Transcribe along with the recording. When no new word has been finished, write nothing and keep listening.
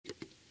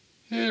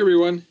Hey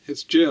everyone,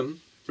 it's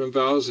Jim from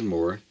Valves &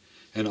 More,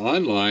 an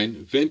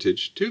online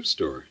vintage tube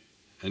store.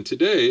 And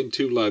today in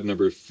Tube Lab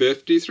number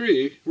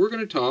 53, we're going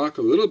to talk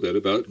a little bit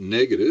about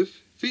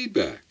negative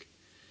feedback.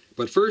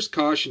 But first,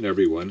 caution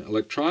everyone,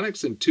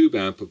 electronics and tube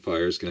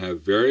amplifiers can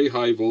have very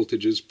high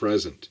voltages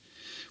present,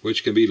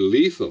 which can be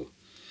lethal.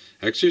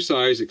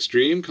 Exercise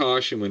extreme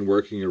caution when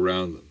working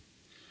around them.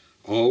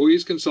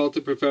 Always consult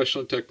a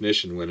professional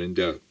technician when in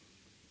doubt.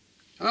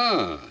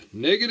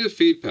 Negative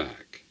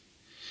feedback.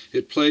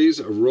 It plays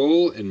a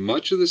role in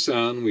much of the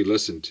sound we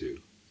listen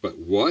to, but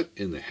what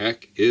in the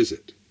heck is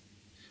it?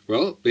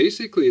 Well,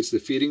 basically it's the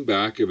feeding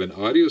back of an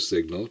audio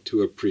signal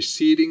to a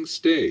preceding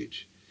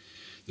stage.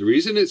 The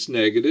reason it's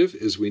negative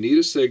is we need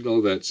a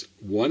signal that's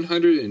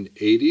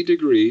 180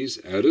 degrees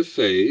out of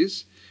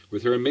phase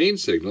with our main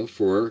signal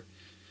for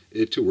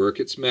it to work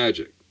its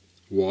magic.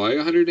 Why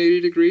 180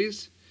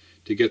 degrees?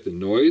 To get the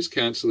noise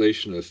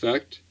cancellation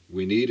effect,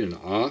 we need an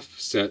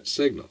offset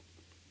signal.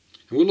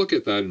 And we'll look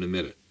at that in a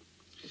minute.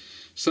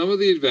 Some of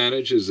the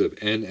advantages of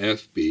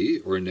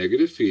NFB, or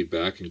negative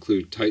feedback,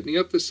 include tightening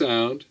up the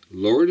sound,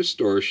 lower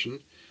distortion,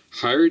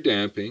 higher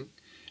damping,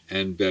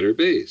 and better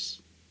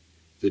bass.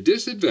 The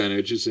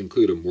disadvantages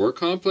include a more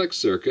complex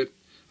circuit,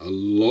 a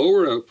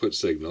lower output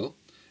signal,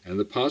 and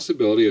the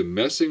possibility of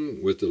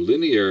messing with the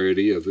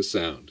linearity of the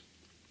sound.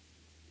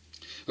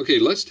 Okay,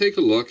 let's take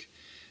a look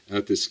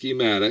at the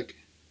schematic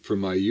for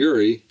my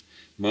UREI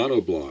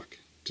monoblock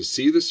to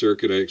see the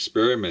circuit I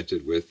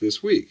experimented with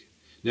this week.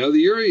 Now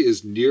the UREI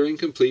is nearing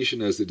completion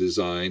as a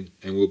design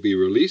and will be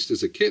released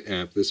as a kit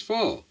amp this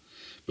fall,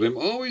 but I'm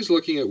always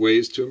looking at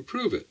ways to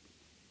improve it.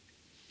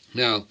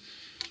 Now,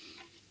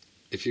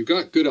 if you've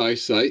got good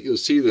eyesight, you'll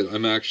see that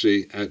I'm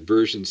actually at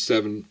version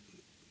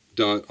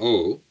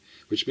 7.0,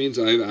 which means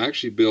I've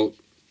actually built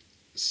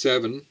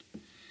 7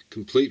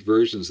 complete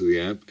versions of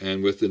the amp,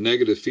 and with the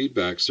negative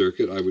feedback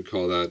circuit, I would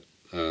call that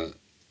an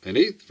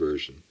 8th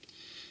version.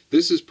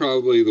 This is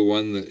probably the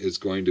one that is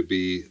going to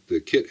be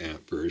the kit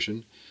amp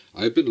version.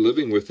 I've been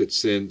living with it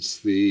since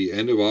the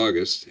end of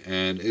August,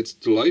 and it's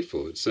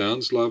delightful. It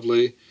sounds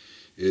lovely,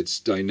 it's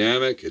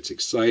dynamic, it's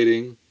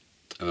exciting.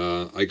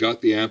 I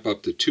got the amp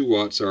up to 2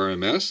 watts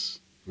RMS,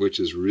 which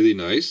is really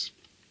nice.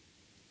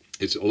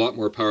 It's a lot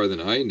more power than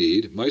I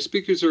need. My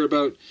speakers are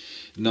about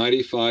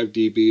 95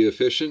 dB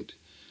efficient,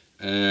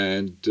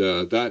 and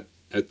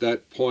at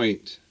that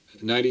point,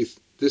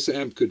 this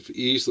amp could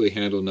easily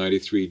handle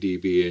 93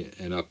 dB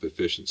and up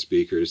efficient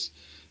speakers.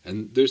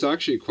 And there's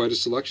actually quite a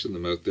selection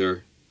of them out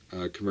there.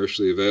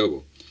 Commercially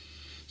available.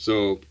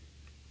 So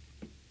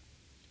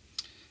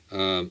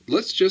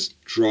let's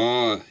just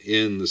draw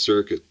in the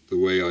circuit the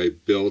way I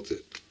built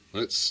it.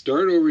 Let's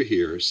start over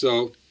here.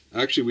 So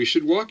actually we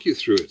should walk you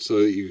through it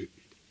so that you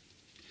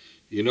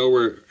know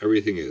where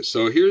everything is.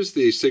 So here's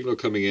the signal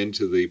coming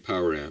into the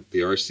power amp, the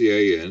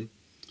RCA in.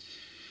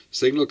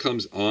 Signal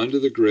comes onto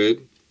the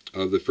grid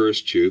of the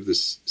first tube,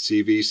 this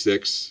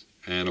CV6,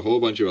 and a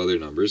whole bunch of other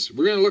numbers.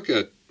 We're going to look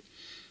at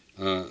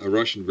a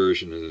Russian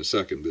version in a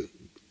second.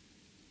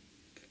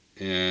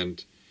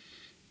 And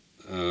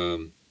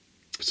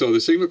so the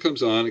signal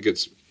comes on, it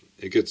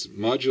gets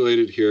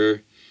modulated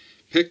here,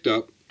 picked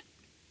up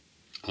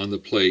on the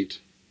plate.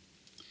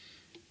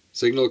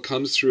 Signal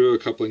comes through a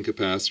coupling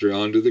capacitor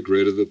onto the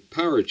grid of the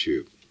power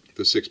tube,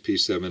 the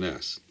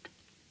 6P7S.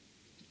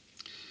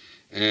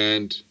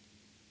 And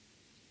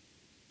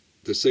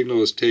the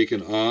signal is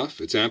taken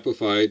off, it's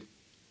amplified,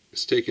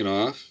 it's taken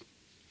off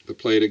the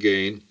plate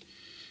again,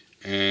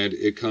 and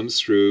it comes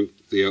through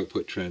the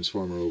output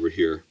transformer over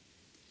here.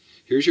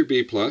 Here's your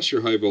B+,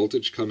 your high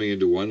voltage coming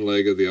into one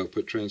leg of the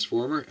output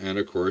transformer, and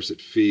of course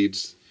it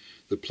feeds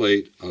the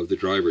plate of the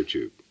driver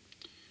tube.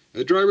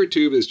 A driver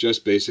tube is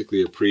just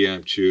basically a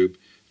preamp tube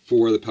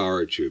for the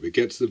power tube. It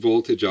gets the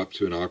voltage up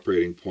to an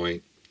operating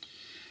point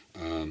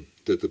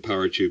that the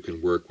power tube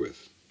can work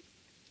with.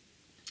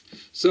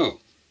 So,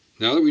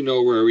 now that we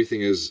know where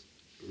everything is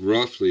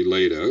roughly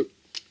laid out,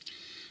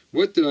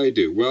 what did I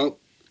do? Well,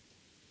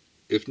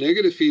 if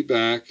negative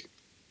feedback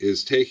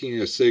is taking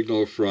a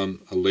signal from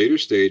a later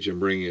stage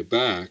and bringing it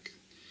back,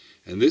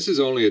 and this is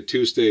only a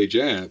 2-stage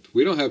amp,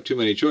 we don't have too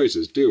many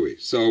choices, do we?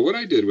 So what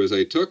I did was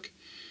I took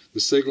the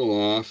signal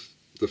off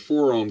the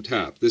 4 ohm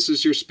tap. This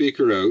is your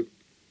speaker out.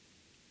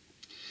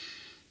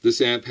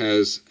 This amp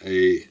has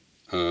a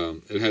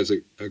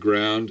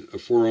ground, a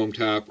 4 ohm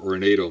tap, or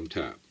an 8 ohm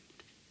tap,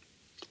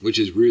 which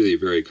is really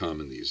very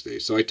common these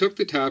days. So I took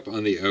the tap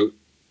on the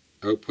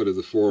output of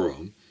the 4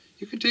 ohm.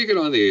 You can take it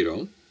on the 8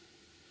 ohm.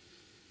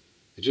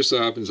 It just so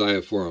happens I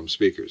have 4 ohm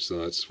speakers, so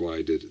that's why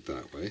I did it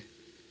that way.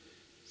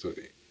 So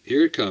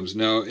here it comes.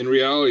 Now, in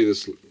reality,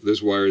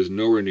 this wire is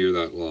nowhere near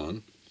that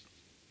long.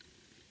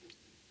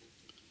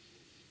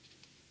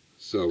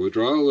 So we'll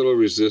draw a little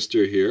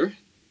resistor here.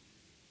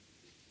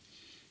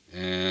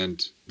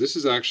 And this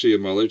is actually a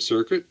Mullard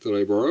circuit that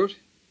I borrowed.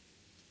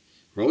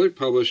 Mullard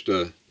published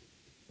a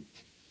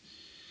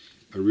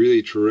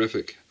really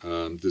terrific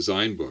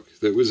design book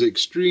that was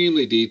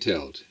extremely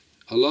detailed.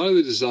 A lot of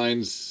the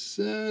designs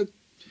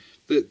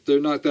they're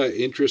not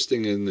that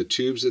interesting in the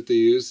tubes that they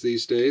use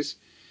these days.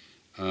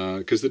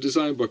 because the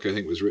design book, I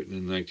think, was written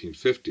in the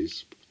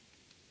 1950s.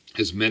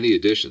 Has many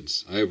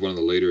editions. I have one of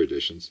the later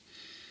editions.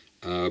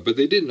 But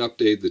they didn't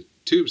update the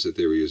tubes that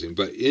they were using.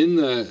 But in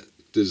the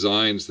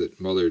designs that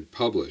Mullard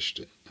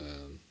published,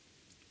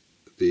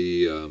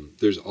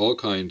 there's all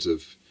kinds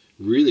of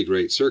really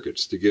great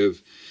circuits to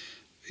give,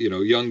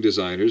 young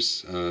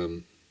designers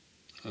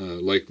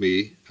like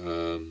me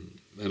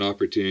an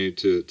opportunity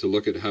to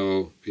look at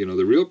how,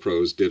 the real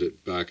pros did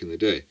it back in the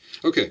day.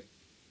 Okay,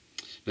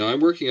 now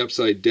I'm working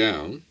upside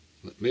down.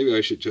 Maybe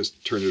I should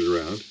just turn it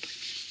around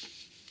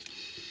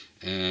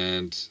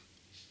and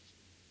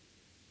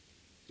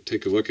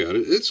take a look at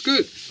it. It's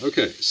good.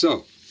 Okay,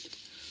 so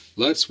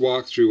let's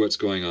walk through what's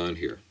going on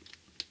here.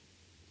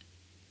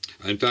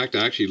 In fact,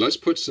 actually, let's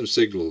put some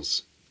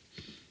signals.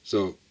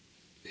 So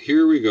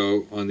here we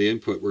go on the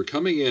input. We're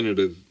coming in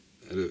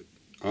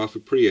off a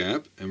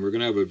preamp, and we're going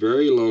to have a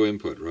very low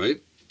input,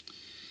 right?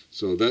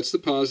 So that's the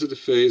positive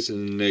phase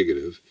and the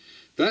negative.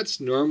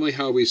 That's normally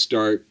how we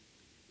start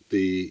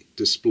the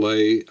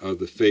display of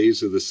the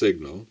phase of the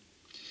signal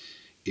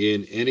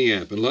in any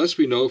amp. Unless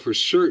we know for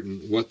certain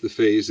what the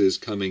phase is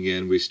coming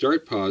in, we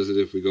start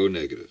positive, we go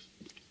negative.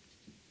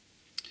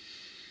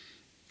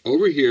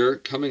 Over here,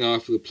 coming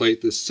off of the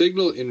plate, the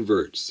signal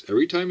inverts.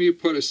 Every time you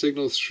put a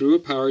signal through a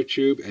power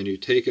tube and you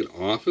take it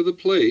off of the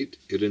plate,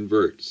 it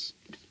inverts.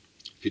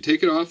 If you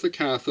take it off the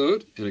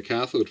cathode in a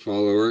cathode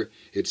follower,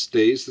 it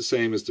stays the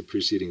same as the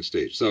preceding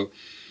stage. So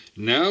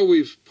now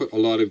we've put a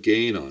lot of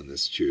gain on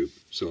this tube.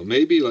 So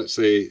maybe, let's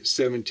say,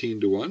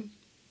 17:1,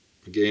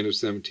 a gain of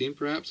 17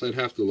 perhaps. I'd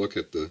have to look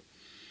at the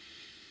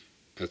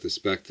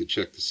spec to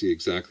check to see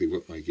exactly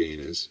what my gain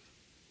is.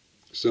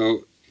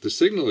 So the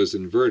signal is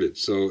inverted,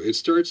 so it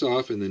starts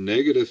off in the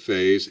negative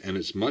phase and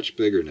it's much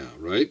bigger now,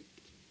 right?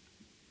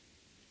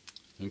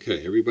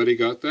 Okay, everybody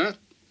got that?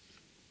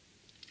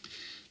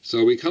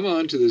 So we come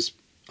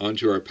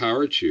onto our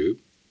power tube,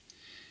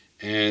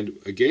 and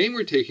again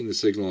we're taking the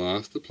signal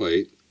off the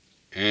plate,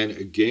 and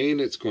again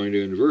it's going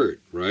to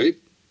invert, right?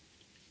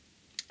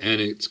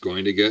 And it's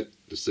going to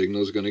the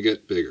signal is going to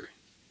get bigger.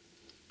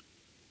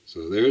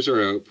 So there's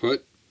our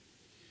output,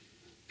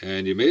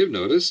 and you may have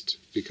noticed,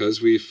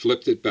 because we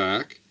flipped it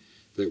back,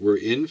 that we're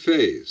in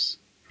phase,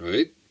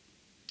 right?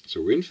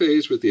 So we're in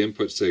phase with the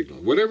input signal.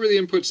 Whatever the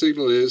input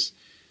signal is,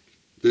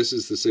 this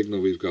is the signal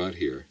we've got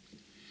here.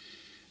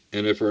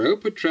 And if our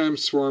output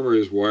transformer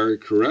is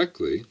wired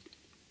correctly,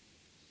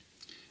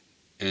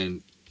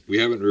 and we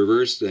haven't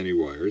reversed any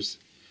wires,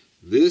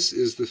 this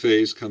is the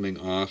phase coming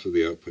off of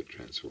the output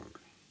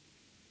transformer.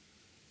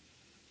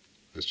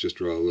 Let's just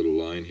draw a little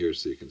line here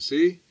so you can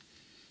see.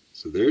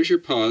 So there's your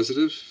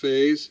positive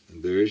phase,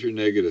 and there's your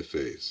negative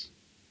phase.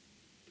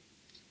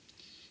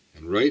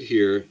 And right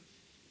here,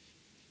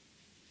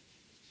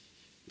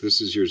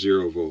 this is your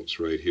 0 volts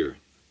right here.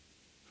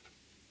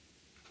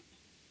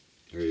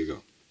 There you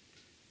go.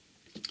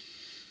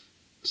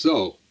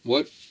 So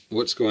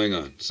what's going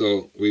on?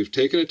 So we've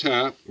taken a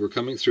tap, we're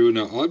coming through.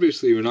 Now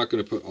obviously we're not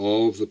going to put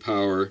all of the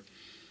power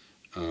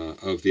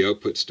of the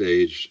output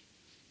stage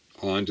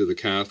onto the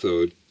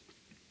cathode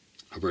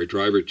of our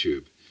driver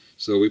tube.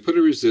 So we put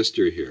a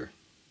resistor here.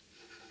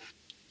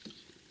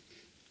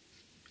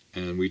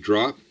 And we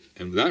drop,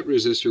 and that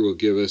resistor will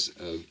give us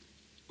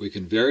we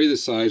can vary the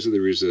size of the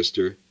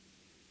resistor,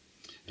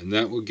 and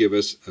that will give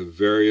us a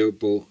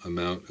variable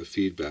amount of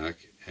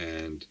feedback.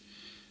 And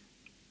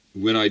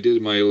when I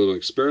did my little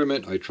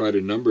experiment, I tried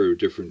a number of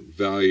different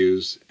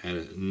values and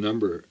a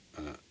number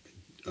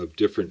of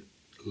different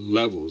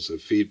levels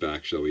of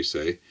feedback, shall we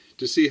say,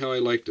 to see how I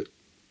liked it.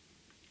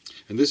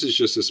 And this is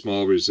just a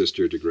small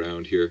resistor to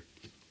ground here.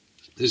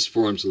 This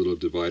forms a little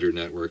divider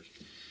network.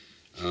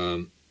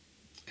 And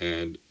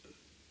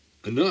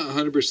I'm not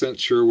 100%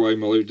 sure why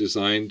Mullard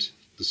designed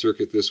the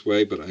circuit this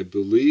way, but I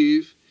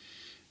believe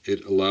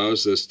it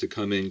allows us to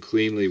come in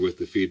cleanly with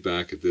the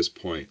feedback at this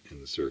point in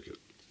the circuit.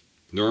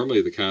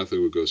 Normally the cathode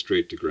would go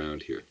straight to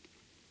ground here.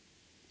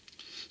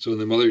 So in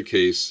the Mullard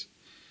case,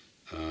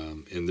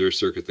 in their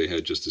circuit they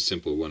had just a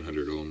simple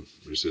 100 ohm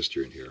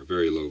resistor in here, a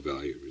very low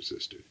value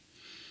resistor.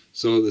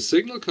 So the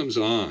signal comes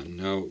on.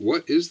 Now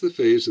what is the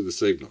phase of the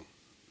signal?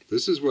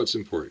 This is what's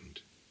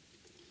important.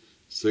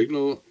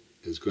 Signal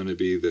is going to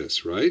be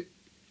this, right?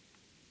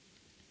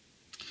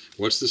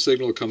 What's the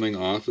signal coming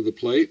off of the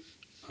plate?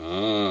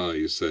 Ah,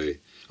 you say.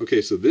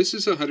 Okay, so this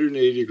is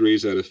 180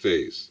 degrees out of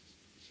phase.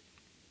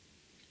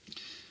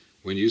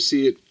 When you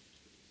see it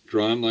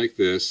drawn like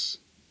this,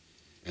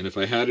 and if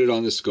I had it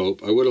on the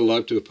scope, I would have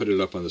loved to have put it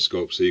up on the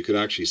scope so you could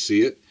actually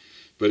see it,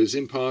 but it's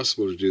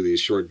impossible to do these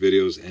short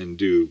videos and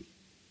do,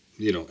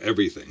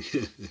 everything.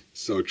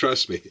 So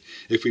trust me,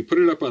 if we put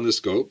it up on the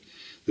scope,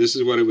 this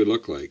is what it would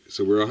look like.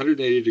 So we're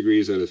 180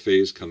 degrees out of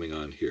phase coming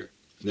on here.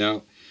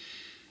 Now,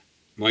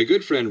 my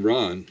good friend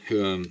Ron,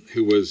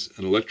 who was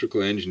an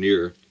electrical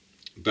engineer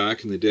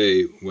back in the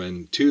day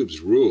when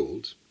tubes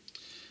ruled,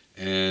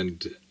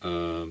 and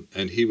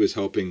he was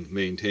helping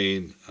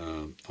maintain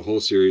a whole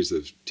series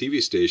of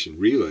TV station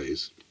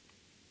relays.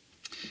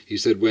 He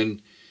said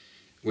when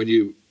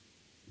you,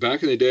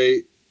 back in the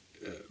day,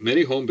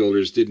 many home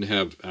builders didn't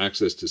have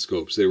access to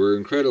scopes. They were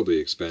incredibly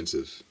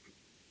expensive.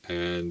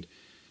 And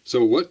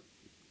so what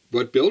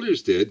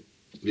builders did,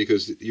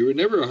 because you were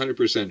never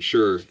 100%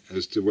 sure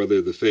as to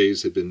whether the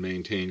phase had been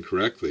maintained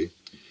correctly,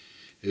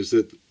 is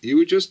that you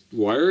would just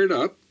wire it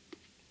up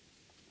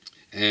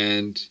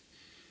and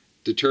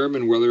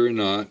determine whether or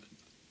not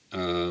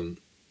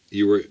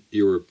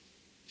you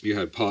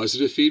had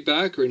positive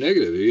feedback or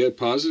negative. If you had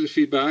positive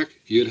feedback,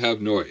 you'd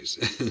have noise.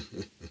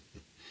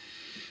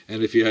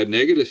 And if you had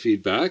negative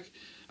feedback,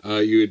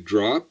 you would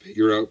drop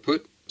your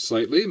output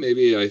slightly,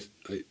 maybe I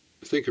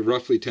think of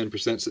roughly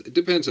 10%. It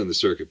depends on the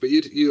circuit, but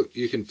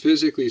you can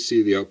physically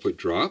see the output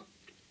drop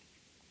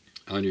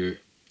on your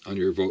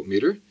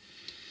voltmeter,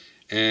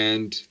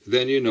 and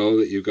then you know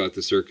that you've got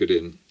the circuit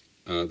in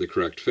the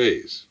correct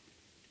phase.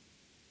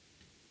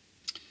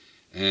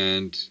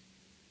 And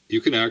you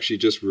can actually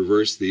just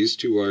reverse these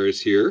two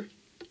wires here,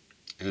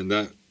 and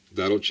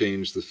that'll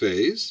change the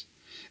phase.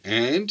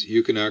 And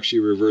you can actually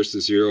reverse the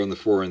 0 and the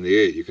 4 and the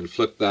 8. You can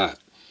flip that.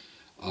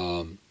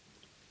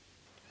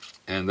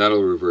 And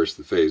that'll reverse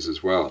the phase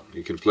as well.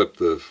 You can flip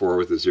the 4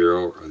 with the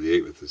 0 or the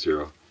 8 with the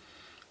 0.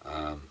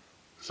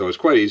 So it's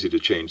quite easy to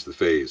change the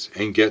phase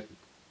and get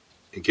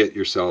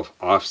yourself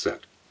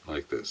offset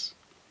like this.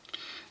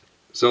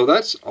 So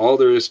that's all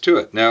there is to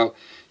it. Now,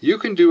 you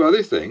can do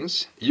other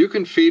things. You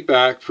can feed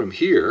back from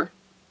here,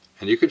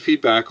 and you can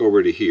feed back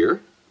over to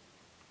here.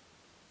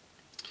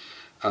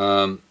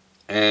 And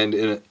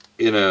in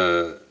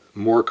a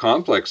more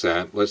complex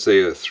amp, let's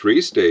say a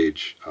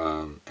 3-stage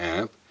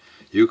amp,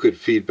 you could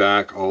feed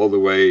back all the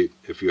way,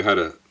 if you had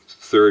a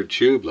third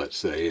tube, let's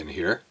say, in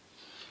here,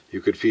 you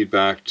could feed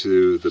back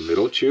to the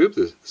middle tube,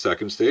 the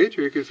second stage,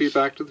 or you could feed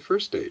back to the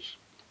first stage.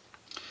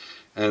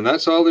 And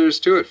that's all there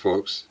is to it,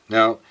 folks.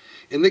 Now,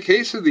 in the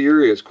case of the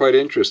Uri, it's quite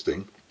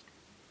interesting.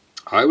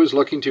 I was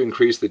looking to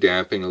increase the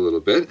damping a little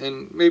bit,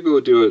 and maybe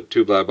we'll do a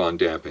tube lab on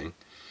damping.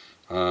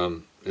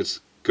 It's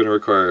going to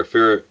require a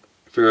fair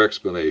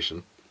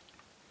explanation.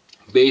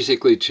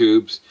 Basically,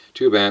 tube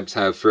amps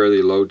have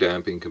fairly low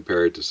damping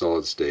compared to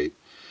solid state,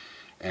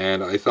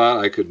 and I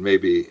thought I could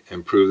maybe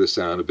improve the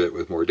sound a bit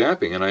with more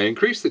damping, and I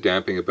increased the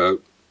damping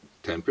about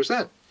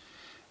 10%,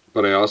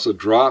 but I also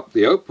dropped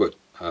the output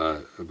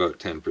about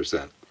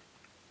 10%.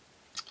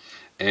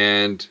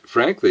 And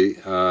frankly,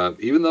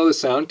 even though the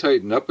sound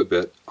tightened up a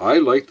bit, I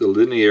liked the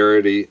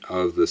linearity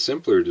of the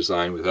simpler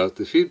design without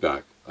the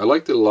feedback. I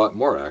liked it a lot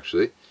more,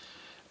 actually.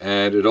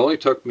 And it only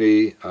took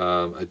me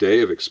a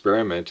day of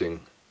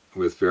experimenting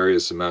with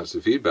various amounts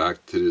of feedback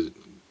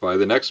by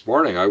the next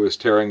morning I was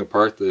tearing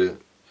apart the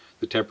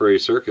temporary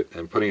circuit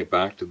and putting it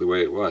back to the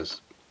way it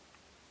was.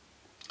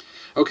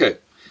 Okay,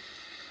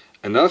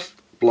 enough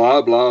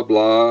blah blah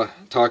blah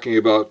talking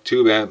about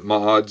tube amp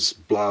mods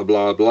blah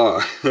blah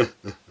blah.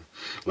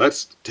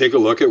 Let's take a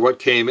look at what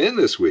came in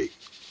this week.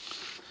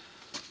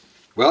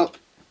 Well,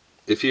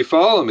 if you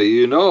follow me,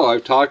 you know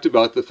I've talked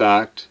about the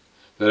fact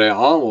that I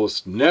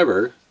almost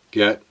never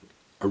get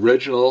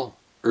original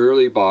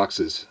early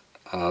boxes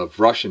of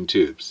Russian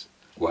tubes.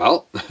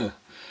 Well,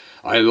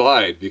 I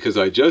lied because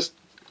I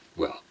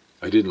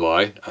didn't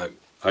lie.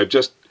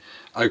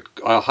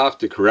 I'll have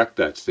to correct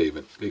that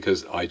statement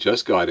because I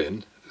just got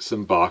in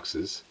some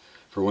boxes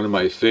for one of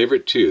my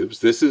favorite tubes.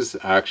 This is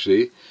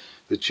actually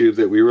the tube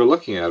that we were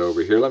looking at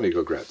over here. Let me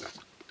go grab that.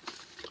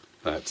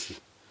 That's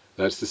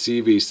the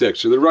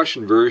CV6, or the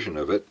Russian version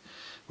of it,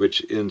 which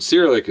in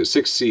Cyrillic is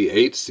 6C,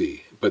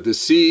 8C. But the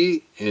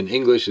C in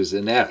English is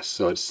an S,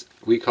 so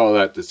we call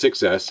that the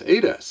 6S,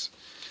 8S.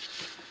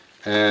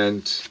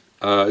 And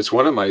it's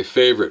one of my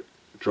favorite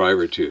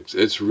driver tubes.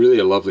 It's really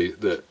a lovely,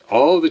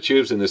 all of the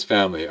tubes in this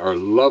family are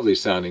lovely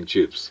sounding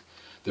tubes.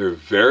 They're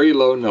very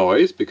low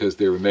noise because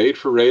they were made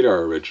for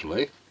radar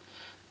originally.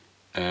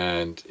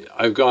 And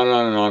I've gone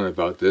on and on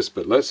about this,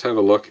 but let's have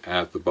a look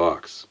at the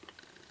box.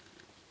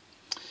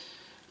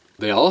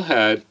 They all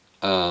had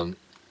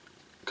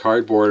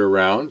cardboard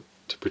around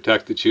to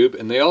protect the tube,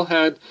 and they all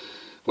had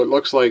what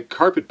looks like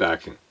carpet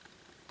backing.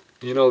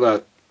 You know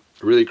that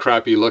really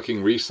crappy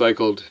looking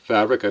recycled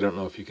fabric? I don't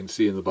know if you can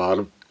see in the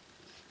bottom.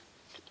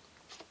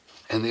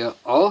 And they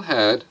all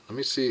had, let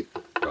me see,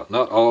 well,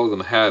 not all of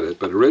them had it,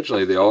 but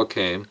originally they all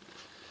came.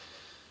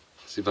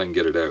 Let's see if I can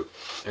get it out.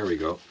 There we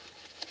go.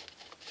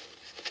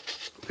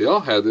 They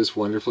all had this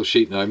wonderful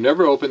sheet. Now, I've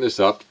never opened this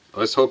up.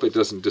 Let's hope it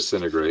doesn't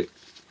disintegrate.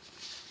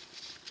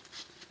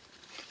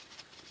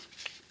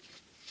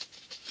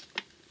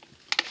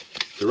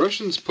 The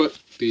Russians put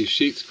these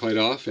sheets quite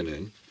often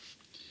in,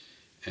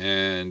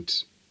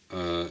 and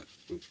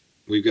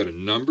we've got a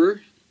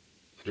number.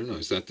 I don't know,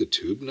 is that the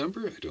tube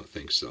number? I don't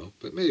think so,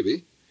 but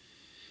maybe.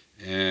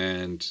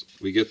 And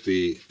we get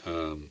the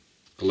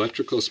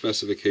electrical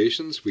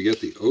specifications. We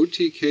get the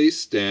OTK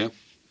stamp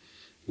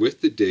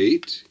with the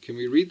date. Can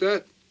we read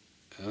that?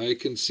 I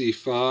can see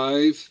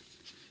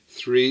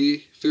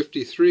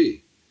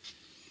 5/3/53.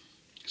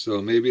 So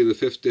maybe the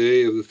 5th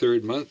day of the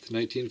 3rd month,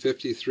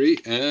 1953,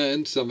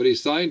 and somebody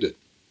signed it.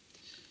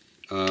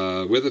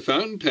 With a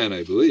fountain pen,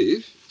 I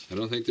believe. I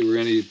don't think there were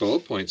any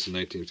ballpoints in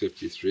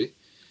 1953.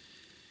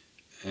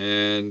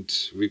 And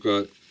we've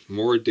got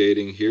more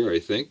dating here, I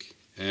think.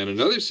 And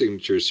another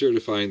signature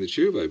certifying the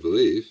tube, I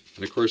believe.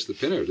 And of course the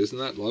pinout. Isn't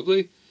that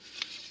lovely?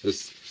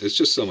 It's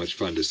just so much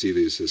fun to see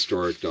these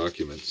historic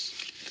documents.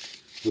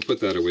 We'll put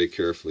that away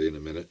carefully in a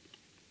minute.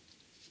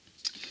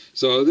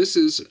 So this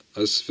is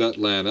a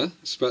Svetlana.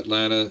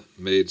 Svetlana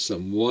made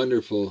some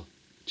wonderful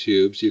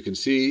tubes. You can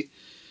see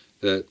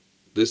that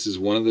this is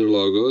one of their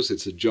logos.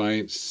 It's a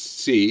giant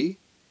C,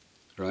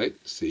 right?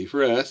 C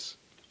for S.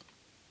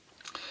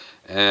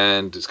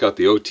 And it's got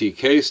the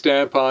OTK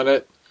stamp on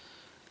it.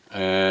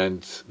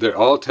 And they're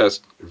all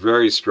test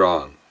very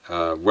strong,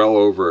 well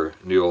over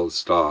new old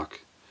stock.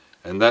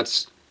 And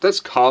that's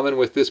common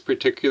with this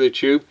particular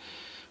tube.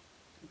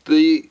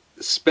 The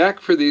spec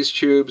for these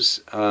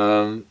tubes,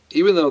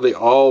 even though they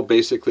all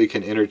basically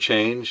can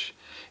interchange,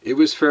 it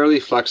was fairly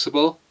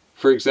flexible.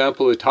 For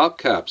example, the top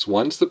caps,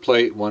 one's the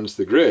plate, one's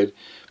the grid,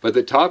 but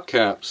the top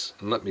caps,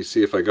 and let me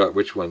see if I got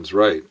which one's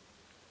right.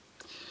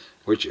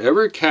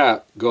 Whichever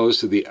cap goes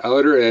to the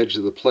outer edge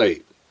of the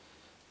plate,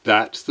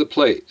 that's the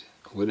plate.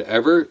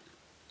 Whatever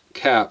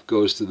cap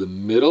goes to the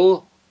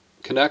middle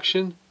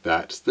connection,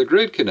 that's the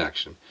grid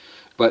connection.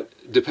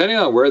 But depending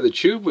on where the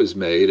tube was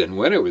made and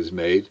when it was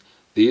made,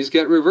 these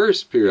get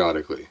reversed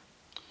periodically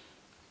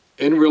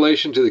in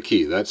relation to the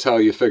key. That's how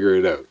you figure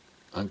it out.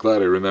 I'm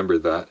glad I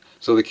remembered that.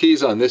 So the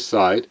key's on this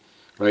side,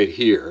 right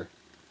here.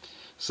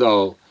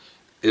 So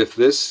if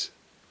this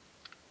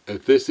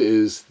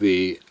is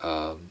the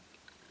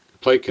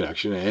plate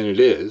connection, and it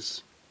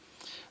is,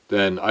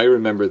 then I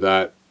remember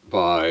that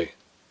by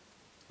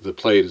the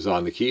plate is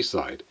on the key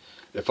side.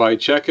 If I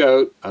check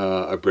out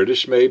a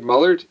British-made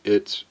Mullard,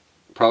 it's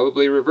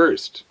probably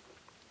reversed.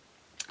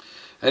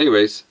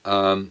 Anyways,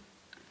 for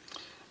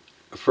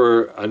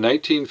a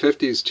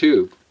 1950s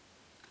tube,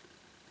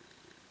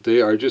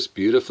 they are just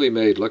beautifully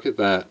made. Look at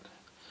that.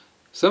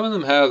 Some of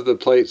them have the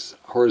plates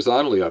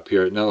horizontally up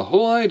here. Now the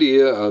whole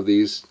idea of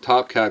these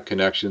top cap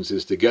connections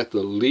is to get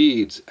the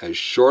leads as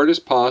short as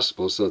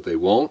possible so that they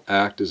won't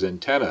act as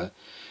antenna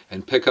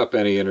and pick up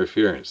any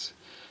interference.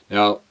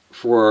 Now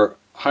for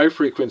high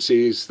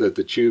frequencies that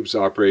the tube's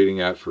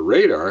operating at for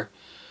radar,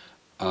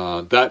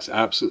 that's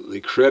absolutely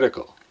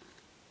critical.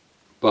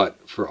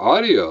 But for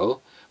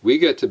audio, we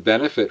get to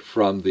benefit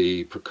from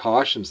the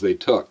precautions they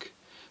took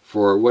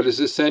for what is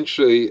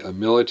essentially a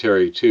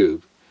military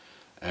tube,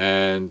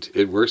 and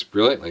it works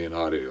brilliantly in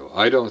audio.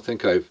 I don't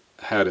think I've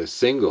had a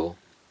single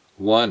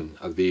one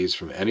of these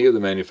from any of the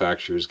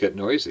manufacturers get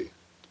noisy,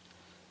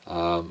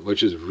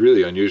 which is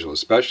really unusual,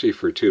 especially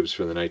for tubes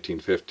from the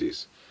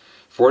 1950s.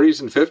 40s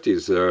and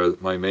 50s are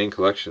my main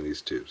collection of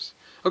these tubes.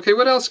 Okay,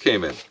 what else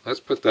came in? Let's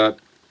put that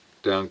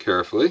down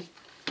carefully.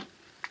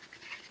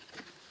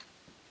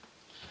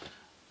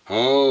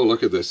 Oh,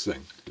 look at this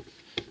thing.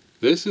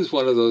 This is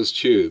one of those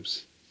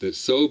tubes that's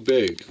so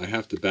big I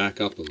have to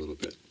back up a little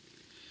bit.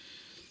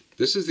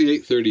 This is the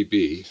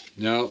 830B.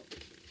 Now,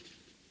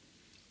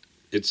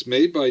 it's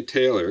made by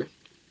Taylor.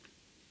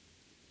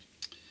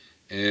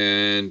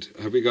 And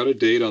have we got a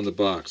date on the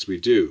box? We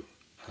do.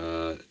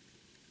 I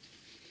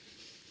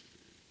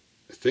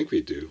think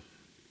we do.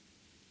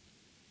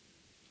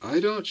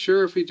 I'm not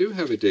sure if we do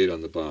have a date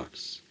on the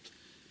box.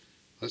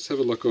 Let's have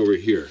a look over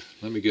here.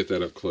 Let me get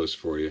that up close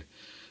for you.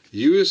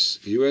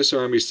 U.S.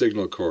 Army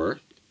Signal Corps.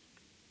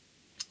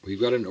 We've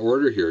got an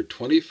order here,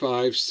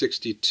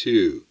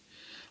 2562.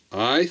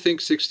 I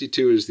think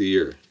 62 is the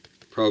year,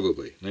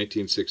 probably,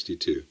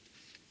 1962.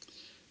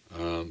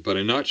 But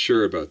I'm not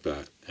sure about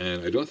that.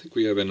 And I don't think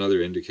we have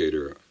another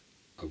indicator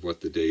of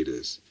what the date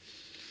is.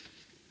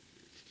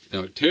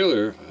 Now,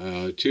 Taylor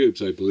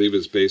Tubes, I believe,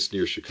 is based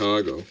near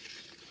Chicago.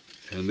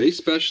 And they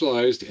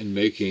specialized in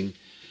making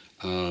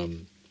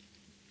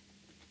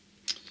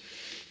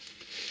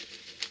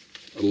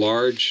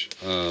large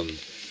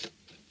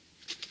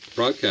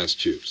broadcast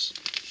tubes.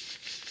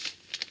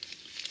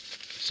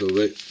 So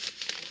they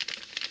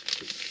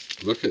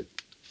look at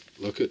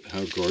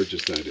how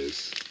gorgeous that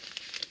is.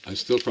 I'm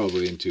still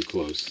probably in too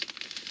close.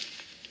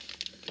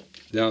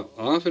 Now,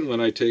 often when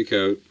I take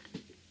out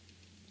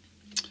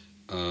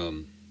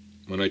a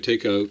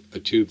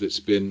tube that's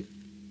been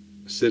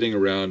sitting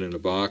around in a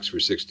box for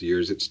 60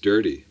 years, it's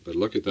dirty. But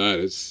look at that;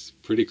 it's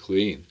pretty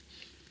clean.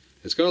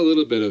 It's got a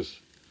little bit of,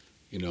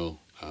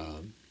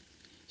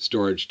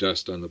 storage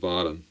dust on the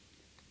bottom.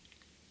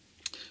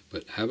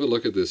 But have a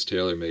look at this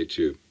Taylor-made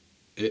tube.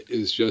 It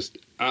is just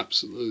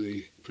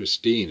absolutely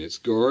pristine. It's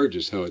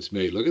gorgeous how it's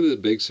made. Look at the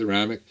big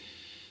ceramic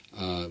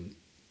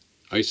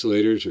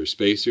isolators or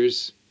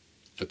spacers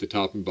at the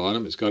top and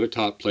bottom. It's got a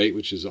top plate,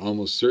 which is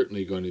almost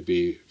certainly going to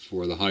be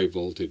for the high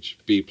voltage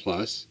B+.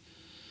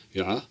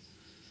 Yeah.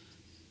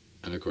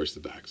 And of course the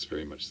back's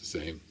very much the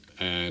same.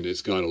 And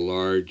it's got a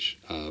large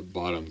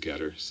bottom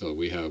getter. So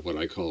we have what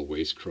I call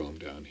waste chrome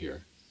down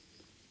here.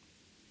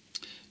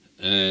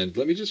 And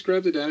let me just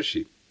grab the data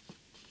sheet.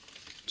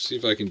 See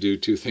if I can do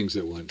two things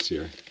at once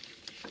here.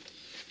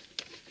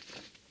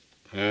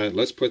 And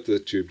let's put the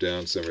tube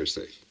down somewhere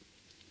safe.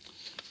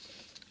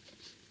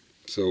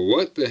 So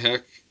what the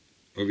heck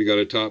have we got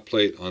a top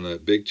plate on a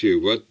big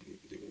tube?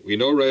 we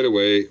know right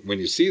away, when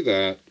you see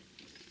that,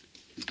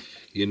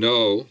 you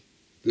know,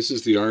 this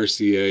is the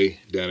RCA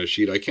data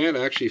sheet. I can't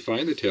actually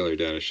find the Taylor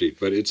data sheet,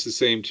 but it's the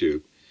same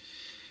tube.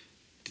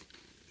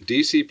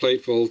 DC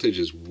plate voltage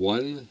is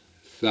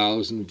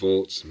 1,000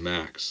 volts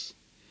max.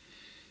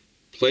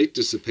 Plate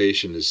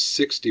dissipation is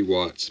 60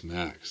 watts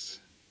max.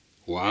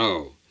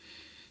 Wow.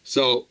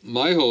 So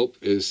my hope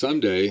is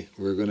someday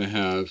we're going to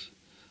have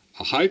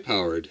a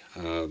high-powered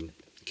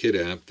kit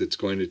amp that's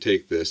going to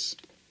take this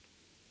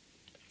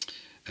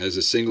as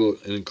a single,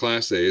 in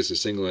Class A, as a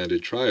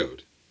single-ended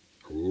triode.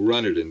 We'll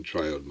run it in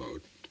triode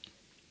mode.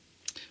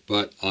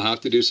 But I'll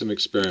have to do some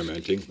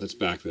experimenting. Let's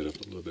back that up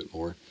a little bit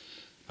more.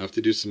 I'll have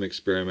to do some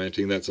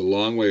experimenting. That's a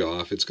long way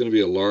off. It's going to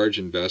be a large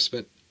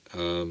investment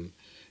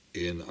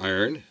in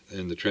iron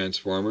and the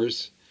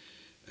transformers.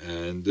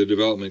 And the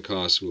development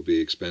costs will be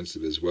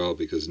expensive as well,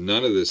 because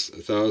none of this,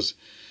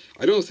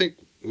 I don't think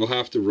we'll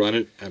have to run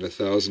it at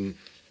 1,000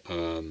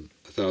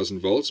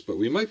 volts, but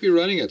we might be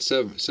running at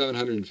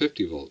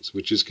 750 volts,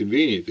 which is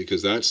convenient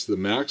because that's the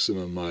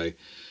maximum my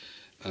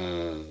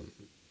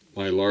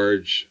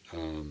large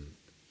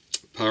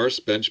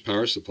bench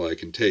power supply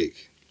can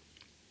take.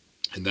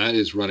 And that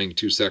is running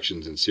 2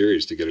 sections in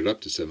series to get it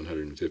up to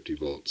 750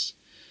 volts.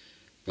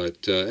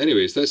 But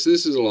anyways, this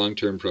is a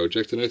long-term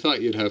project, and I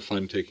thought you'd have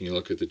fun taking a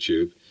look at the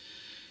tube.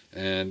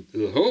 And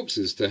the hopes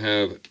is to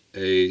have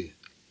a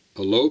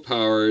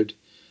low-powered,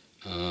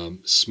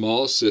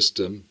 small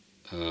system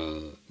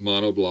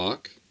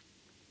monoblock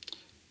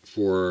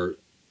for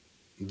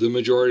the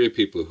majority of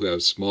people who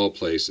have small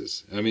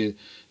places. I mean,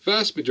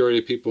 vast majority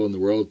of people in the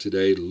world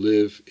today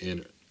live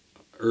in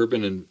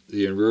urban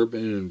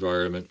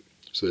environment,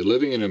 so they're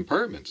living in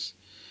apartments.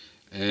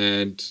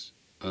 And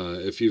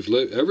if you've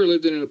ever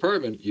lived in an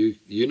apartment,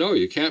 you know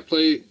you can't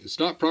play, it's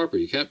not proper,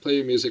 you can't play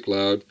your music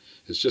loud,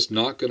 it's just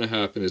not going to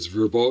happen, it's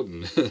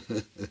verboten.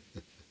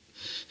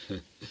 I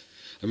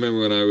remember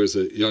when I was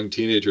a young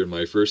teenager in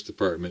my first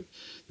apartment,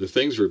 the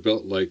things were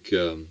built like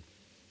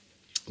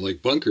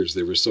bunkers.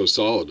 They were so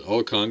solid,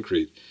 all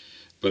concrete.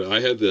 But I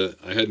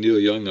had Neil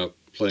Young up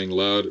playing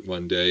loud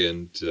one day,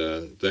 and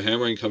the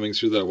hammering coming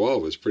through that wall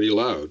was pretty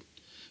loud.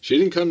 She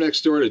didn't come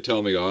next door to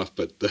tell me off,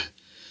 but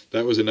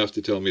that was enough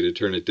to tell me to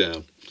turn it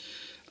down.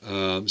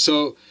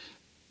 So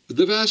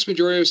the vast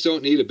majority of us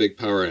don't need a big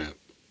power amp.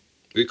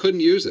 We couldn't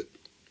use it.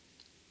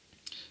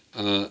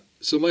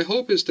 So my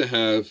hope is to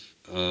have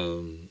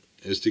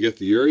is to get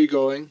the Uri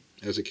going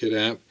as a kit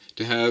amp,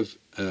 to have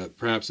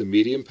perhaps a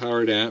medium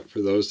powered amp for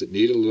those that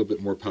need a little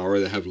bit more power,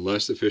 that have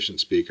less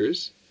efficient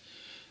speakers,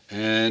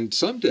 and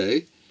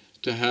someday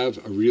to have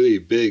a really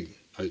big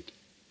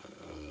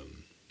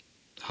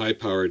high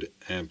powered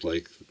amp,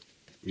 like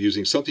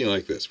using something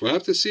like this. We'll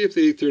have to see if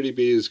the 830B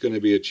is going to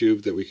be a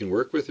tube that we can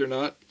work with or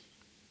not.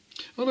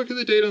 Oh, look at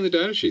the date on the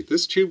data sheet.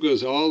 This tube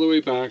goes all the way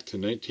back to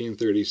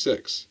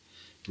 1936,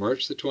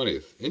 March the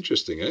 20th.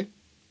 Interesting, eh?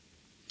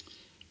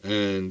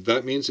 And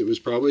that means it was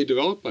probably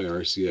developed by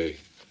RCA,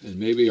 and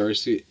maybe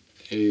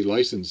RCA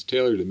licensed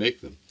Taylor to make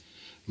them.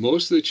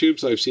 Most of the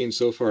tubes I've seen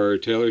so far are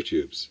Taylor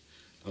tubes.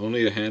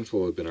 Only a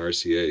handful have been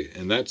RCA,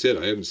 and that's it.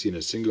 I haven't seen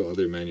a single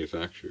other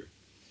manufacturer.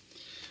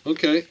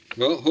 Okay,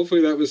 well,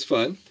 hopefully that was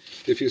fun.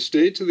 If you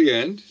stayed to the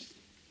end,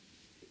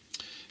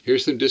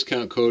 here's some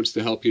discount codes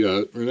to help you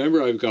out.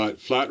 Remember, I've got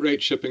flat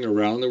rate shipping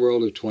around the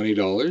world of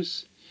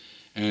 $20,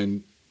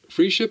 and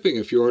free shipping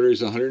if your order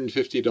is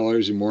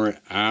 $150 or more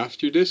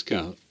after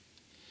discount.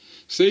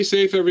 Stay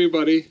safe,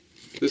 everybody.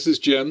 This is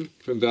Jim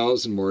from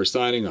Valves and More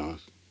signing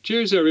off.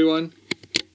 Cheers, everyone.